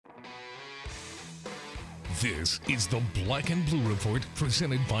This is the Black and Blue Report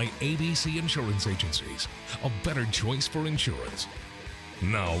presented by ABC Insurance Agencies. A better choice for insurance.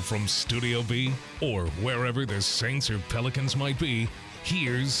 Now from Studio B, or wherever the Saints or Pelicans might be,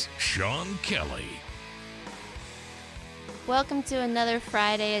 here's Sean Kelly. Welcome to another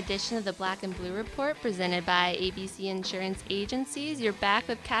Friday edition of the Black and Blue Report presented by ABC Insurance Agencies. You're back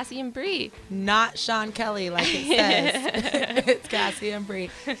with Cassie and Bree. Not Sean Kelly like it says. It's Cassie and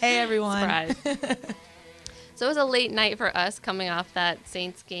Bree. Hey, everyone. Surprise. So it was a late night for us coming off that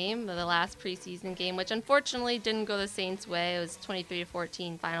Saints game, the last preseason game, which unfortunately didn't go the Saints' way. It was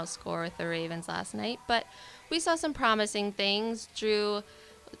 23-14 final score with the Ravens last night. But we saw some promising things. Drew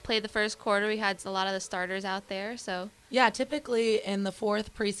played the first quarter. We had a lot of the starters out there. Yeah, typically in the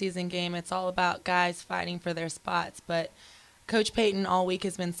fourth preseason game, it's all about guys fighting for their spots. But Coach Payton all week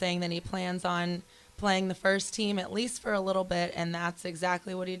has been saying that he plans on playing the first team at least for a little bit, and that's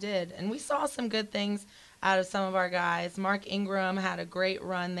exactly what he did. And we saw some good things out of some of our guys. Mark Ingram had a great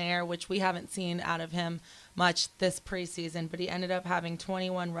run there, which we haven't seen out of him much this preseason, but he ended up having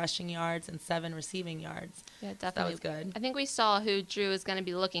 21 rushing yards and 7 receiving yards. Yeah, definitely. That was good. I think we saw who Drew is going to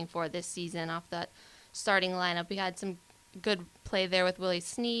be looking for this season off that starting lineup. We had some good play there with Willie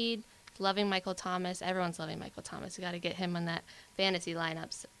Snead, loving Michael Thomas. Everyone's loving Michael Thomas. We got to get him on that fantasy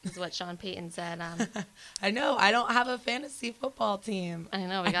lineups, is what Sean Payton said. I know. I don't have a fantasy football team. I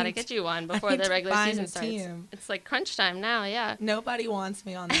know. We got to get you one before the regular season starts. Team. It's like crunch time now, yeah. Nobody wants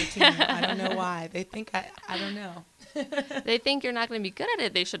me on their team. I don't know why. They think I don't know. They think you're not going to be good at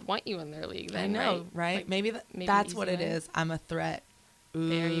it. They should want you in their league then, I know, right? Like, maybe that's what it is. I'm a threat. Ooh,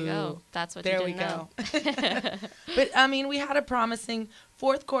 there you go. That's what you didn't know. There we go. But, I mean, we had a promising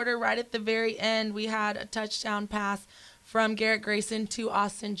fourth quarter right at the very end. We had a touchdown pass from Garrett Grayson to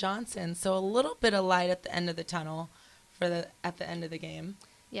Austin Johnson. So a little bit of light at the end of the tunnel at the end of the game.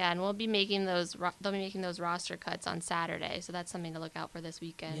 Yeah, and they'll be making those roster cuts on Saturday. So that's something to look out for this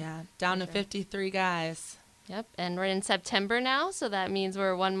weekend. Yeah, down to 53 guys. Yep, and we're in September now, so that means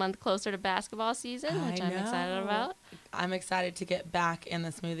we're 1 month closer to basketball season, which I'm excited about. I'm excited to get back in the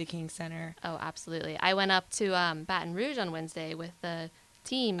Smoothie King Center. Oh, absolutely. I went up to Baton Rouge on Wednesday with the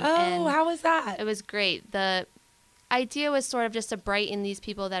team. Oh, and how was that? It was great. The idea was sort of just to brighten these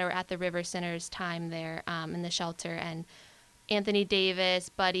people that were at the River Center's time there in the shelter, and Anthony Davis,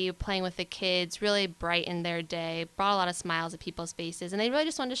 Buddy, playing with the kids, really brightened their day, brought a lot of smiles to people's faces. And they really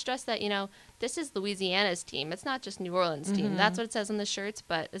just wanted to stress that, this is Louisiana's team. It's not just New Orleans' team. That's what it says on the shirts,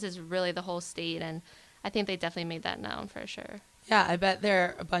 but this is really the whole state. And I think they definitely made that known for sure. Yeah, I bet there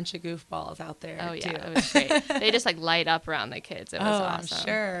are a bunch of goofballs out there, Oh, yeah, too. it was great. They just, light up around the kids. It was awesome. I'm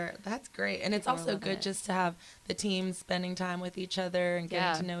sure. That's great. And it's also good just to have the team spending time with each other and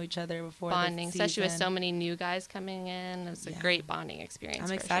getting to know each other before bonding, the season. Especially with so many new guys coming in. It was a great bonding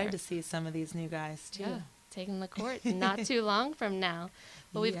experience. I'm excited to see some of these new guys, too. Yeah, taking the court not too long from now.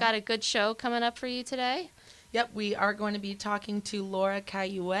 But we've got a good show coming up for you today. Yep, we are going to be talking to Laura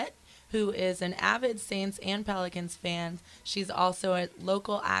Cayuette, who is an avid Saints and Pelicans fan. She's also a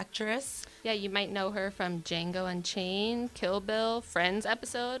local actress. Yeah, you might know her from Django Unchained, Kill Bill, Friends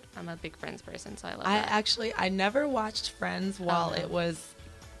episode. I'm a big Friends person, so I love that. I never watched Friends while it was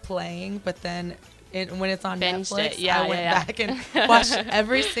playing, but then when it's on Binged Netflix, it. I went back and watched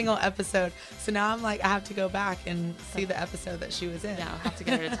every single episode. So now I'm like, I have to go back and see the episode that she was in. Yeah, I'll have to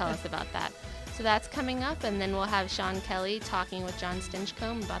get her to tell us about that. So that's coming up, and then we'll have Sean Kelly talking with John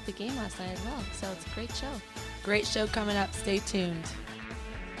Stinchcomb about the game last night as well. So it's a great show. Great show coming up. Stay tuned.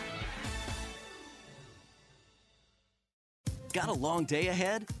 Got a long day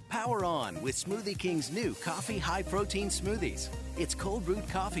ahead? Power on with Smoothie King's new coffee high-protein smoothies. It's cold brewed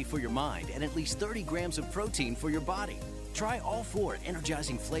coffee for your mind and at least 30 grams of protein for your body. Try all 4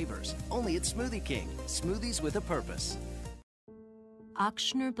 energizing flavors, only at Smoothie King. Smoothies with a purpose.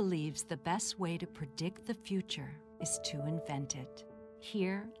 Ochsner believes the best way to predict the future is to invent it.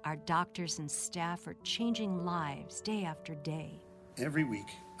 Here, our doctors and staff are changing lives day after day. Every week,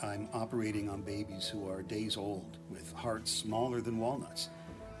 I'm operating on babies who are days old with hearts smaller than walnuts.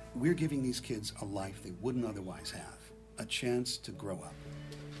 We're giving these kids a life they wouldn't otherwise have, a chance to grow up.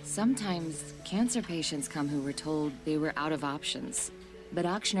 Sometimes cancer patients come who were told they were out of options, but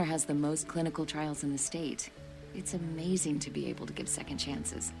Ochsner has the most clinical trials in the state. It's amazing to be able to give second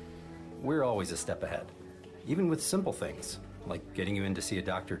chances. We're always a step ahead, even with simple things, like getting you in to see a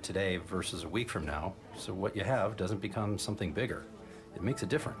doctor today versus a week from now, so what you have doesn't become something bigger. It makes a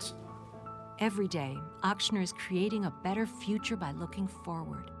difference. Every day, Ochsner is creating a better future by looking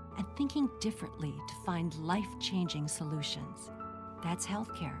forward and thinking differently to find life-changing solutions. That's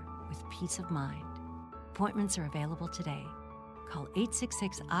healthcare with peace of mind. Appointments are available today. Call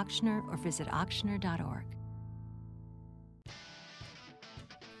 866-OCHSNER or visit ochsner.org.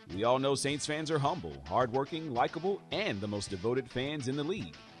 We all know Saints fans are humble, hardworking, likable, and the most devoted fans in the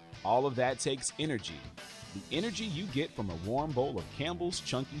league. All of that takes energy. The energy you get from a warm bowl of Campbell's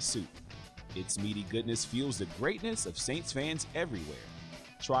Chunky Soup. Its meaty goodness fuels the greatness of Saints fans everywhere.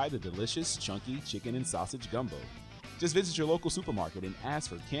 Try the delicious Chunky Chicken and Sausage Gumbo. Just visit your local supermarket and ask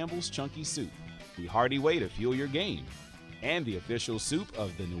for Campbell's Chunky Soup, the hearty way to fuel your game, and the official soup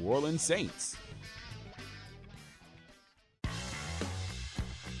of the New Orleans Saints.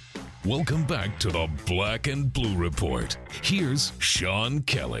 Welcome back to the Black and Blue Report. Here's Sean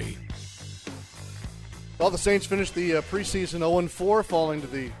Kelly. Well, the Saints finished the preseason 0-4, falling to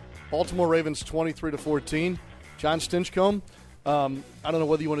the Baltimore Ravens 23-14. John Stinchcomb, I don't know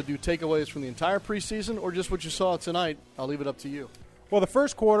whether you want to do takeaways from the entire preseason or just what you saw tonight. I'll leave it up to you. Well, the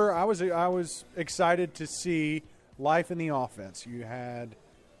first quarter, I was excited to see life in the offense. You had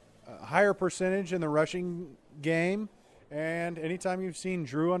a higher percentage in the rushing game, and anytime you've seen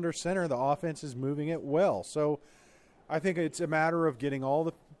Drew under center, the offense is moving it well. So I think it's a matter of getting all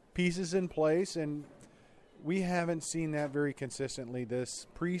the pieces in place, and we haven't seen that very consistently this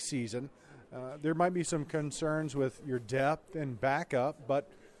preseason. There might be some concerns with your depth and backup,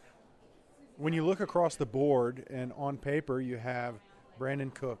 but when you look across the board and on paper, you have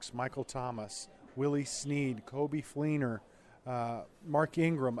Brandon Cooks, Michael Thomas, Willie Snead, Kobe Fleener, Mark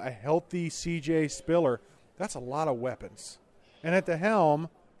Ingram, a healthy C.J. Spiller. That's a lot of weapons. And at the helm,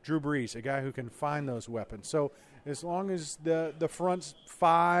 Drew Brees, a guy who can find those weapons. So as long as the front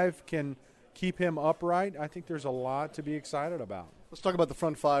five can keep him upright, I think there's a lot to be excited about. Let's talk about the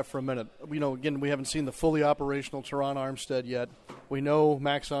front five for a minute. Again, we haven't seen the fully operational Teron Armstead yet. We know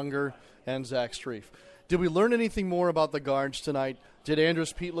Max Unger and Zach Strief. Did we learn anything more about the guards tonight? Did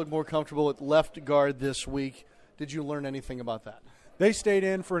Andrus Peat look more comfortable at left guard this week? Did you learn anything about that? They stayed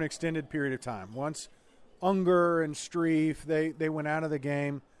in for an extended period of time. Once Unger and Strief, they went out of the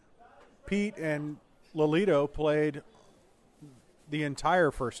game. Pete and Lolito played the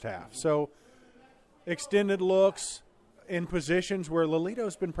entire first half. So extended looks in positions where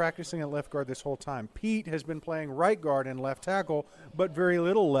Lolito's been practicing at left guard this whole time. Pete has been playing right guard and left tackle, but very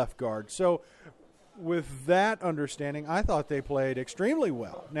little left guard. So with that understanding, I thought they played extremely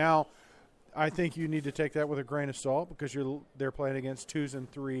well. Now, I think you need to take that with a grain of salt because they're playing against 2s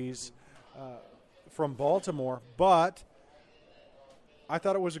and 3s from Baltimore. But I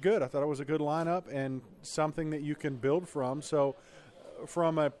thought it was good. I thought it was a good lineup and something that you can build from. So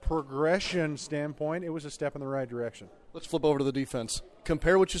from a progression standpoint, it was a step in the right direction. Let's flip over to the defense.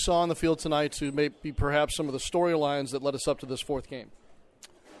 Compare what you saw on the field tonight to maybe perhaps some of the storylines that led us up to this fourth game.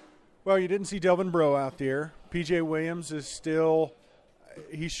 Well, you didn't see Delvin Breaux out there. P.J. Williams is still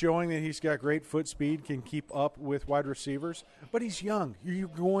 – he's showing that he's got great foot speed, can keep up with wide receivers, but he's young. You're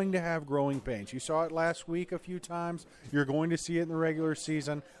going to have growing pains. You saw it last week a few times. You're going to see it in the regular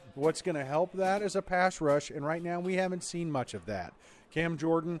season. What's going to help that is a pass rush, and right now we haven't seen much of that. Cam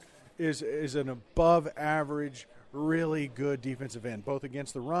Jordan is an above-average, really good defensive end, both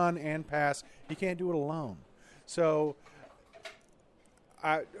against the run and pass. He can't do it alone. So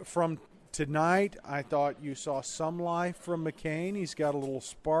from tonight, I thought you saw some life from McCain. He's got a little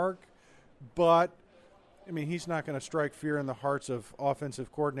spark, but, I mean, he's not going to strike fear in the hearts of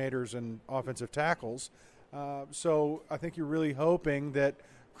offensive coordinators and offensive tackles. So I think you're really hoping that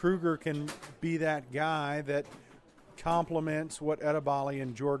Kruger can be that guy that complements what Edebali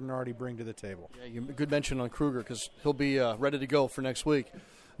and Jordan already bring to the table. Yeah, good mention on Kruger because he'll be ready to go for next week.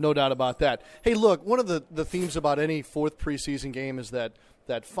 No doubt about that. Hey, look, one of the themes about any fourth preseason game is that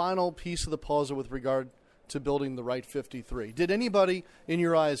final piece of the puzzle with regard to building the right 53. Did anybody, in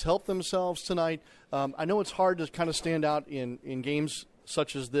your eyes, help themselves tonight? I know it's hard to kind of stand out in games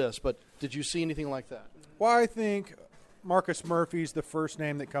such as this, but did you see anything like that? Well, I think Marcus Murphy's the first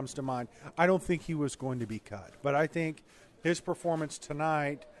name that comes to mind. I don't think he was going to be cut, but I think his performance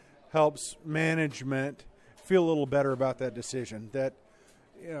tonight helps management feel a little better about that decision. That,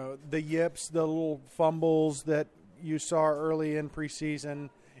 you know, the yips, the little fumbles that you saw early in preseason,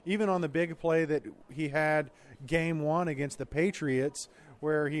 even on the big play that he had game one against the Patriots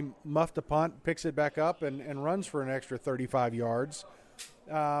where he muffed a punt, picks it back up, and runs for an extra 35 yards.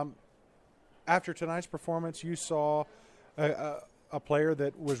 After tonight's performance, you saw a player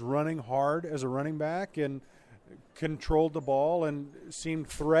that was running hard as a running back and controlled the ball and seemed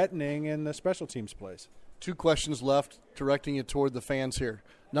threatening in the special teams plays. Two questions left, directing it toward the fans here.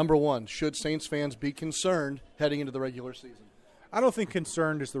 Number one, should Saints fans be concerned heading into the regular season? I don't think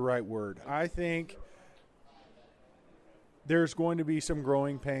concerned is the right word. I think there's going to be some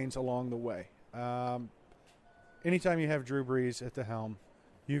growing pains along the way. Anytime you have Drew Brees at the helm,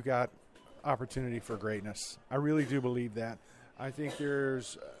 you got opportunity for greatness. I really do believe that. I think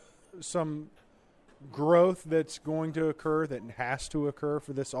there's some growth that's going to occur, that has to occur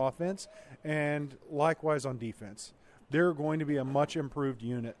for this offense, and likewise on defense. They're going to be a much improved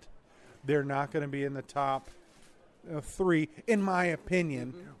unit. They're not going to be in the top 3, in my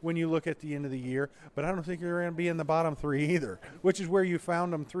opinion, when you look at the end of the year, but I don't think they're going to be in the bottom 3 either, which is where you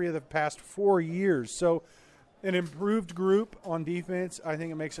found them 3 of the past 4 years. So an improved group on defense, I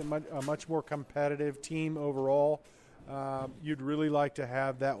think it makes it a much more competitive team overall. You'd really like to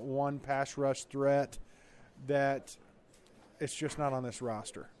have that one pass rush threat that it's just not on this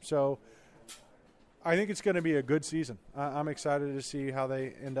roster. So I think it's going to be a good season. I'm excited to see how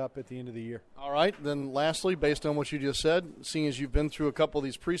they end up at the end of the year. All right. Then lastly, based on what you just said, seeing as you've been through a couple of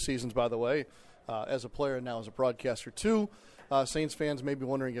these preseasons, by the way, as a player and now as a broadcaster too, Saints fans may be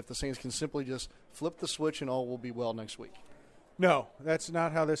wondering if the Saints can simply just flip the switch and all will be well next week. No, that's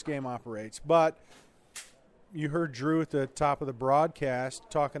not how this game operates. But you heard Drew at the top of the broadcast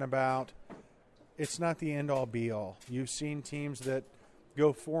talking about it's not the end-all, be-all. You've seen teams that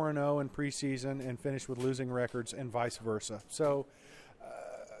go 4-0 in preseason and finish with losing records and vice versa. So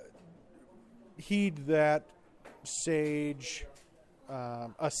heed that sage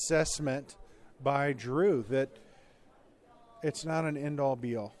assessment by Drew that it's not an end-all,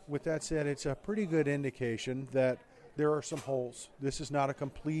 be-all. With that said, it's a pretty good indication that there are some holes. This is not a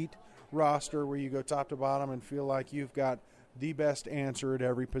complete roster where you go top to bottom and feel like you've got the best answer at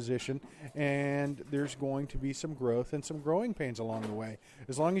every position, and there's going to be some growth and some growing pains along the way.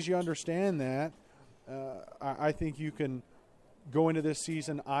 As long as you understand that, I think you can go into this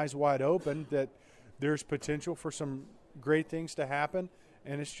season eyes wide open that there's potential for some great things to happen,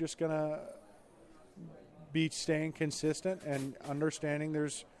 and it's just going to be staying consistent and understanding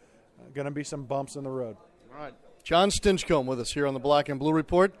there's going to be some bumps in the road. All right. John Stinchcomb with us here on the Black and Blue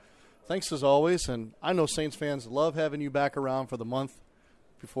Report. Thanks as always, and I know Saints fans love having you back around for the month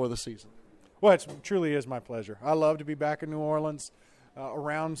before the season. Well, it truly is my pleasure. I love to be back in New Orleans,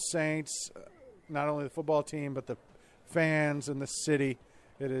 around Saints, not only the football team, but the fans and the city.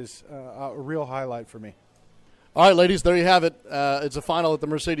 It is a real highlight for me. All right, ladies, there you have it. It's a final at the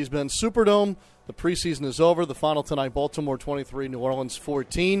Mercedes-Benz Superdome. The preseason is over. The final tonight, Baltimore 23, New Orleans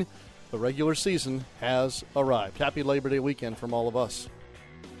 14. The regular season has arrived. Happy Labor Day weekend from all of us.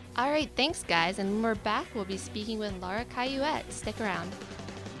 All right, thanks, guys. And when we're back, we'll be speaking with Laura Cayuette. Stick around.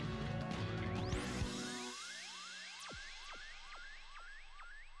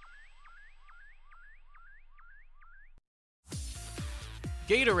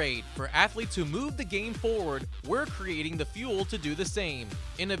 Gatorade. For athletes who move the game forward, we're creating the fuel to do the same.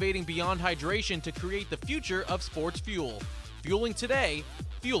 Innovating beyond hydration to create the future of sports fuel. Fueling today,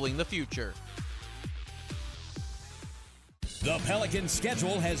 fueling the future. The Pelicans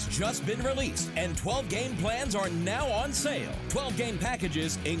schedule has just been released, and 12-game plans are now on sale. 12-game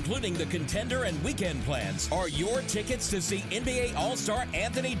packages, including the contender and weekend plans, are your tickets to see NBA All-Star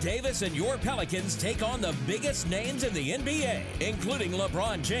Anthony Davis and your Pelicans take on the biggest names in the NBA, including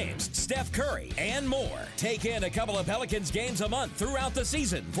LeBron James, Steph Curry, and more. Take in a couple of Pelicans games a month throughout the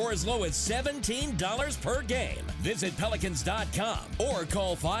season for as low as $17 per game. Visit Pelicans.com or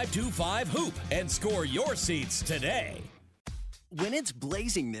call 525-HOOP and score your seats today. When it's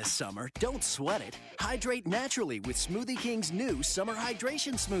blazing this summer, don't sweat it. Hydrate naturally with Smoothie King's new Summer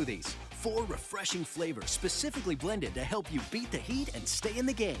Hydration Smoothies. 4 refreshing flavors specifically blended to help you beat the heat and stay in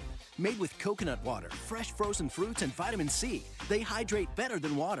the game. Made with coconut water, fresh frozen fruits, and vitamin C, they hydrate better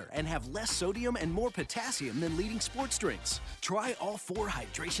than water and have less sodium and more potassium than leading sports drinks. Try all 4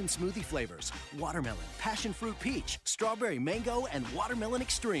 hydration smoothie flavors: watermelon, passion fruit peach, strawberry mango, and watermelon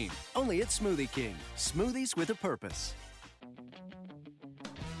extreme. Only at Smoothie King. Smoothies with a purpose.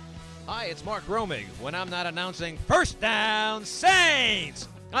 Hi, it's Mark Romig. When I'm not announcing First Down Saints,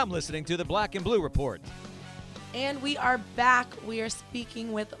 I'm listening to the Black and Blue Report. And we are back. We are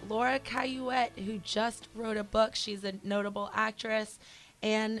speaking with Laura Cayuette, who just wrote a book. She's a notable actress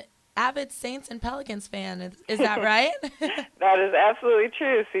and avid Saints and Pelicans fan. Is that right? That is absolutely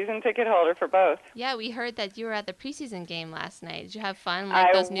true. Season ticket holder for both. Yeah, we heard that you were at the preseason game last night. Did you have fun,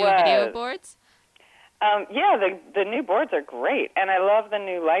 like those new video boards? Yeah, the new boards are great, and I love the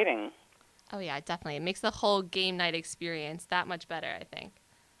new lighting. Oh, yeah, definitely. It makes the whole game night experience that much better, I think.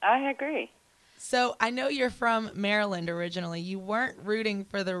 I agree. So I know you're from Maryland originally. You weren't rooting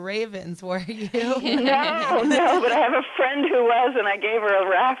for the Ravens, were you? No, but I have a friend who was, and I gave her a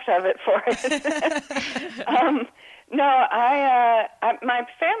raft of it for it. No, my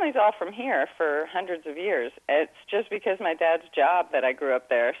family's all from here for hundreds of years. It's just because my dad's job that I grew up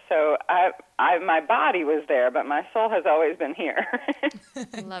there. So my body was there, but my soul has always been here.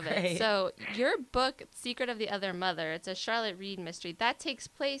 Love it. So your book, Secret of the Other Mother, it's a Charlotte Reed mystery. That takes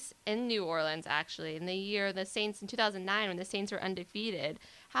place in New Orleans, actually, in the year the Saints, in 2009, when the Saints were undefeated.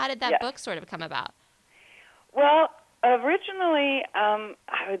 How did that book sort of come about? Well, originally,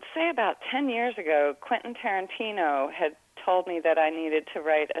 I would say about 10 years ago, Quentin Tarantino had told me that I needed to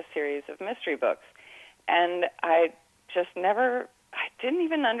write a series of mystery books. And I didn't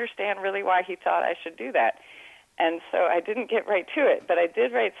even understand really why he thought I should do that. And so I didn't get right to it, but I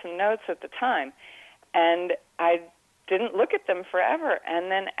did write some notes at the time. And I didn't look at them forever.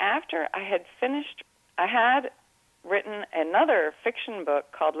 And then after I had finished, I had written another fiction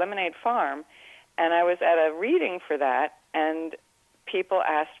book called Lemonade Farm, and I was at a reading for that, and people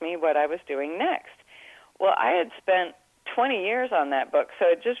asked me what I was doing next. Well, I had spent 20 years on that book, so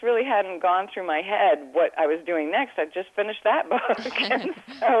it just really hadn't gone through my head what I was doing next. I'd just finished that book. And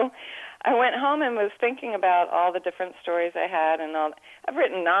so I went home and was thinking about all the different stories I had, and all. I've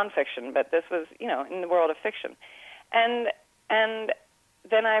written nonfiction, but this was, in the world of fiction. And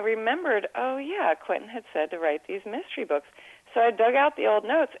then I remembered, oh, yeah, Quentin had said to write these mystery books. So I dug out the old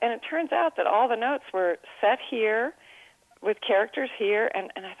notes, and it turns out that all the notes were set here with characters here,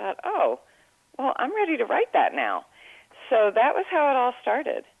 and I thought, oh, well, I'm ready to write that now. So that was how it all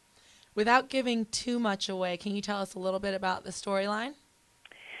started. Without giving too much away, can you tell us a little bit about the storyline?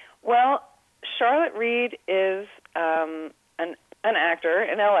 Well, Charlotte Reed is an actor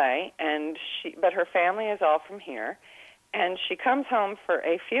in L.A., but her family is all from here, and she comes home for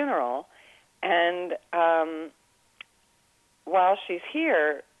a funeral, and while she's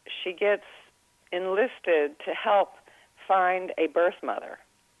here, she gets enlisted to help find a birth mother.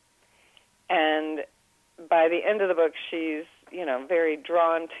 And by the end of the book, she's, very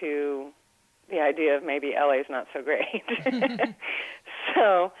drawn to the idea of maybe LA's not so great.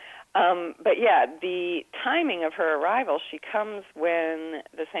 So, but yeah, the timing of her arrival, she comes when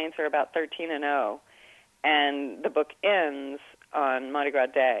the Saints are about 13-0, and the book ends on Mardi Gras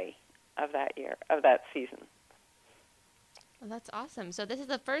Day of that year, of that season. Well, that's awesome. So this is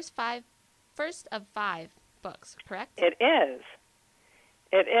the first of 5 books, correct? It is.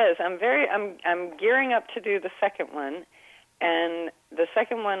 It is. I'm gearing up to do the second one, and the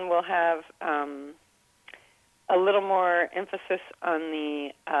second one will have a little more emphasis on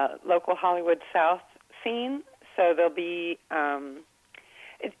the local Hollywood South scene. So there'll be, the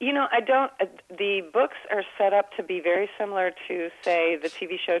books are set up to be very similar to, say, the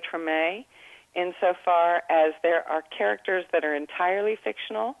TV show Treme, insofar as there are characters that are entirely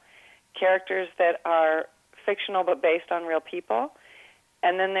fictional, characters that are fictional but based on real people,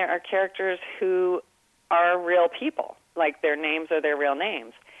 and then there are characters who are real people, like their names are their real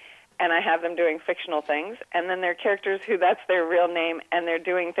names. And I have them doing fictional things, and then there are characters who that's their real name and they're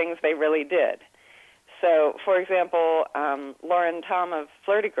doing things they really did. So, for example, Lauren Tom of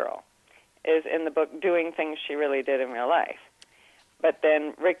Flirty Girl is in the book doing things she really did in real life. But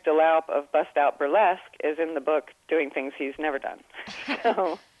then Rick DeLaup of Bust Out Burlesque is in the book doing things he's never done.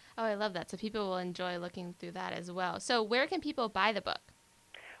 So, oh, I love that. So people will enjoy looking through that as well. So where can people buy the book?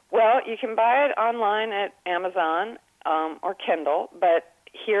 Well, you can buy it online at Amazon or Kindle, but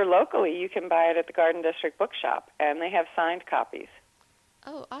here locally you can buy it at the Garden District Bookshop, and they have signed copies.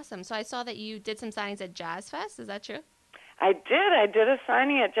 Oh, awesome. So I saw that you did some signings at Jazz Fest. Is that true? I did. I did a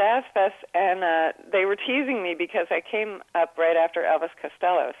signing at Jazz Fest, and they were teasing me because I came up right after Elvis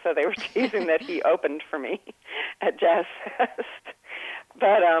Costello, so they were teasing that he opened for me at Jazz Fest.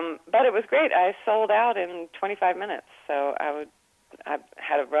 But it was great. I sold out in 25 minutes, so I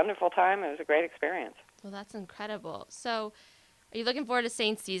had a wonderful time. It was a great experience. Well, that's incredible. So are you looking forward to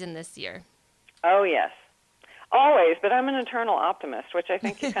Saints season this year? Oh, yes. Always, but I'm an eternal optimist, which I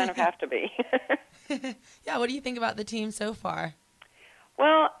think you kind of have to be. Yeah, what do you think about the team so far?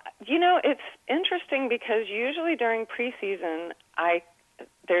 Well, it's interesting because usually during preseason,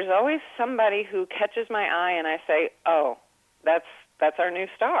 there's always somebody who catches my eye and I say, oh, that's our new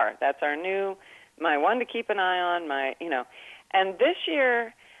star. That's my one to keep an eye on, And this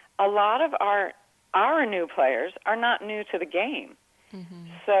year, a lot of our new players are not new to the game. Mm-hmm.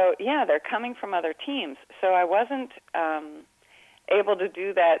 So, yeah, they're coming from other teams. So I wasn't able to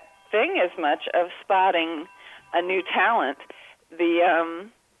do that thing as much of spotting a new talent. The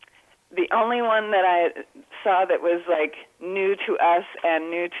only one that I saw that was, like, new to us and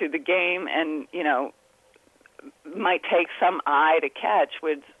new to the game and, might take some eye to catch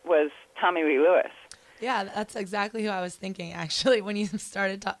was Tommy Lee Lewis. Yeah, that's exactly who I was thinking, actually, when you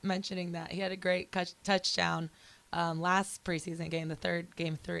started mentioning that. He had a great touchdown last preseason game, the third,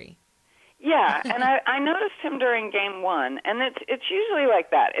 game 3. Yeah, and I noticed him during game 1, and it's usually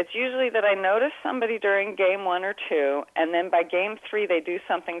like that. It's usually that I notice somebody during game 1 or 2, and then by game 3 they do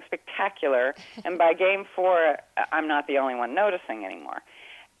something spectacular, and by game 4 I'm not the only one noticing anymore.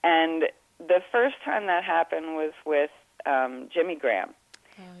 And the first time that happened was with Jimmy Graham.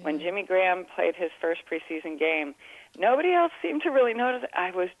 When Jimmy Graham played his first preseason game, nobody else seemed to really notice it.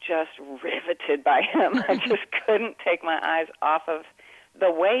 I was just riveted by him. I just couldn't take my eyes off of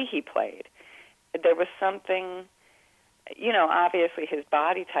the way he played. There was something, obviously his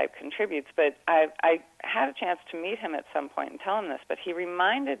body type contributes, but I had a chance to meet him at some point and tell him this, but he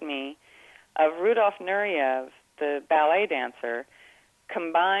reminded me of Rudolf Nureyev, the ballet dancer,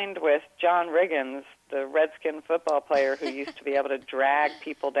 combined with John Riggins, the Redskin football player who used to be able to drag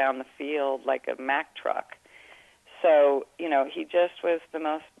people down the field like a Mack truck. So, he just was the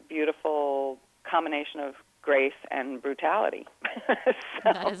most beautiful combination of grace and brutality.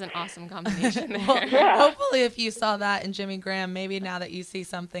 That is an awesome combination there. Well, yeah. Hopefully if you saw that in Jimmy Graham, maybe now that you see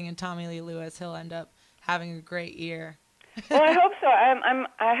something in Tommy Lee Lewis, he'll end up having a great year. Well, I hope so.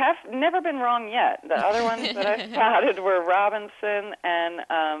 I have never been wrong yet. The other ones that I spotted were Robinson,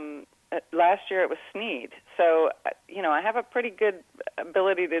 and last year it was Snead. So, I have a pretty good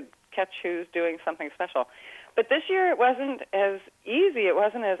ability to catch who's doing something special. But this year it wasn't as easy, it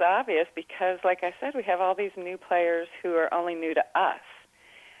wasn't as obvious because, like I said, we have all these new players who are only new to us.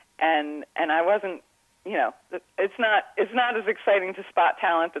 And I wasn't, it's not as exciting to spot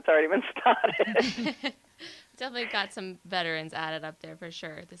talent that's already been spotted. Definitely got some veterans added up there for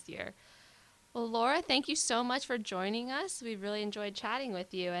sure this year. Well, Laura, thank you so much for joining us. We really enjoyed chatting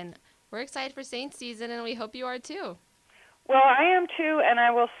with you, and we're excited for Saints season, and we hope you are too. Well, I am too, and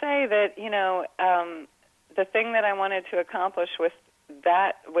I will say that, the thing that I wanted to accomplish with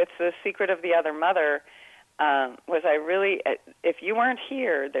the Secret of the Other Mother, was I really, if you weren't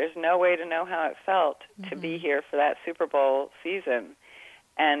here, there's no way to know how it felt to be here for that Super Bowl season.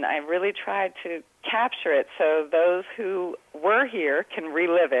 And I really tried to capture it so those who were here can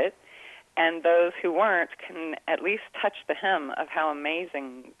relive it, and those who weren't can at least touch the hem of how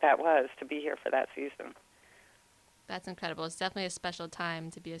amazing that was to be here for that season. That's incredible. It's definitely a special time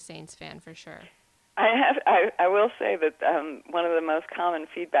to be a Saints fan for sure. I will say that one of the most common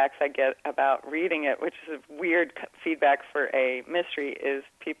feedbacks I get about reading it, which is a weird feedback for a mystery, is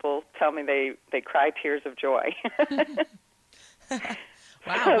people tell me they cry tears of joy.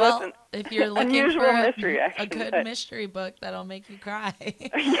 Wow, well, if you're looking for a good but mystery book that'll make you cry.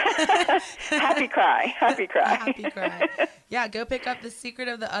 Happy cry. Happy cry. Yeah, go pick up The Secret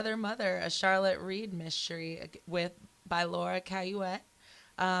of the Other Mother, a Charlotte Reed mystery by Laura Cayuette.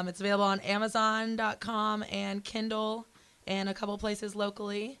 It's available on Amazon.com and Kindle and a couple places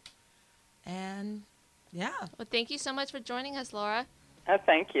locally. And, yeah. Well, thank you so much for joining us, Laura.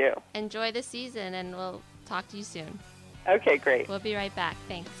 Thank you. Enjoy the season, and we'll talk to you soon. Okay, great. We'll be right back.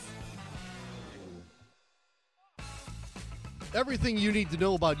 Thanks. Everything you need to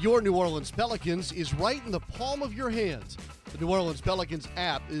know about your New Orleans Pelicans is right in the palm of your hands. The New Orleans Pelicans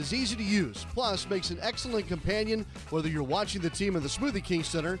app is easy to use, plus makes an excellent companion whether you're watching the team in the Smoothie King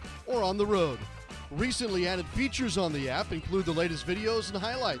Center or on the road. Recently added features on the app include the latest videos and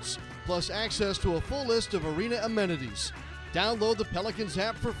highlights, plus access to a full list of arena amenities. Download the Pelicans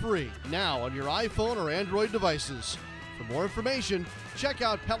app for free now on your iPhone or Android devices. For more information, check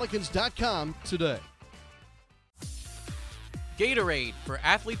out Pelicans.com today. Gatorade. For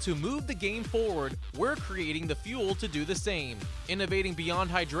athletes who move the game forward, we're creating the fuel to do the same. Innovating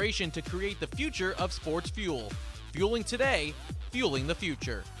beyond hydration to create the future of sports fuel. Fueling today, fueling the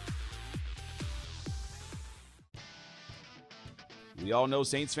future. We all know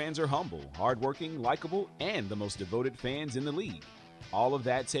Saints fans are humble, hardworking, likable, and the most devoted fans in the league. All of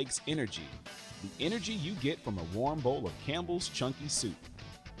that takes energy. The energy you get from a warm bowl of Campbell's Chunky Soup.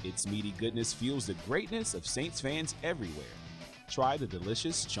 Its meaty goodness fuels the greatness of Saints fans everywhere. Try the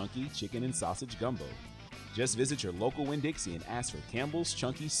delicious Chunky Chicken and Sausage Gumbo. Just visit your local Winn-Dixie and ask for Campbell's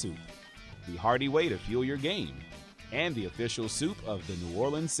Chunky Soup, the hearty way to fuel your game, and the official soup of the New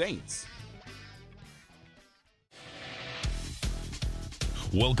Orleans Saints.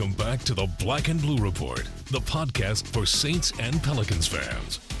 Welcome back to the Black and Blue Report, the podcast for Saints and Pelicans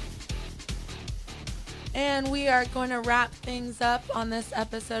fans. And we are going to wrap things up on this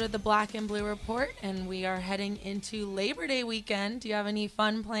episode of the Black and Blue Report, and we are heading into Labor Day weekend. Do you have any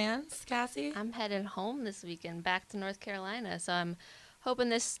fun plans, Cassie? I'm headed home this weekend, back to North Carolina, so I'm hoping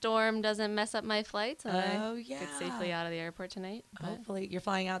this storm doesn't mess up my flights and I get safely out of the airport tonight. Hopefully. You're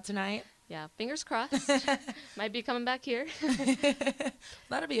flying out tonight? Yeah, fingers crossed. Might be coming back here.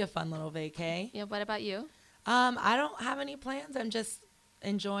 That'll be a fun little vacay. Yeah, what about you? I don't have any plans. I'm just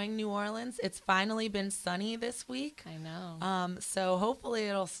enjoying New Orleans. It's finally been sunny this week. I know. So hopefully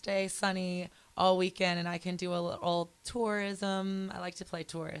it'll stay sunny all weekend, and I can do a little tourism. I like to play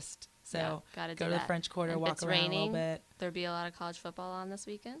tourist. So gotta go do to the that. French Quarter, And if walk it's around raining, a little bit. There'll be a lot of college football on this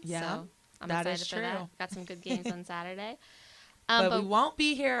weekend. Yeah, so I'm that excited is for that. true. Got some good games on Saturday. But we won't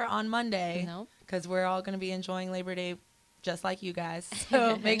be here on Monday. Nope. Because we're all going to be enjoying Labor Day just like you guys.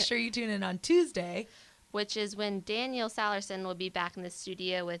 So make sure you tune in on Tuesday. Which is when Daniel Salerson will be back in the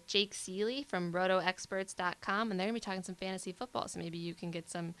studio with Jake Seeley from RotoExperts.com, and they're going to be talking some fantasy football, so maybe you can get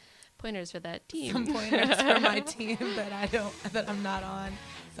some pointers for that team. Some pointers for my team that I'm not on.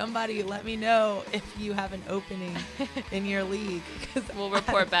 Somebody let me know if you have an opening in your league. We'll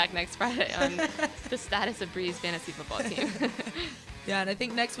report back next Friday on the status of Bree's fantasy football team. Yeah, and I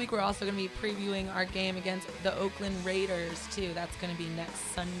think next week we're also going to be previewing our game against the Oakland Raiders, too. That's going to be next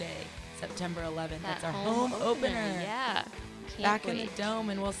Sunday, September 11th. That's our home opener. Yeah. Back in the Dome,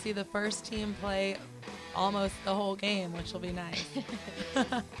 and we'll see the first team play almost the whole game, which will be nice. All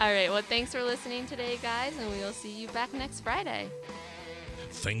right. Well, thanks for listening today, guys, and we'll see you back next Friday.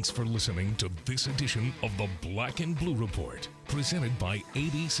 Thanks for listening to this edition of the Black and Blue Report, presented by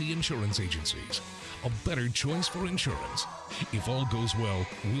ABC Insurance Agencies. A better choice for insurance. If all goes well,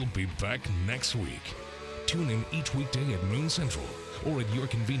 we'll be back next week. Tune in each weekday at noon Central, or at your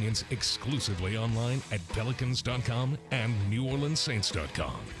convenience exclusively online at Pelicans.com and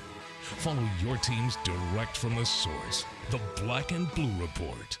NewOrleansSaints.com. Follow your teams direct from the source. The Black and Blue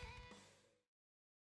Report.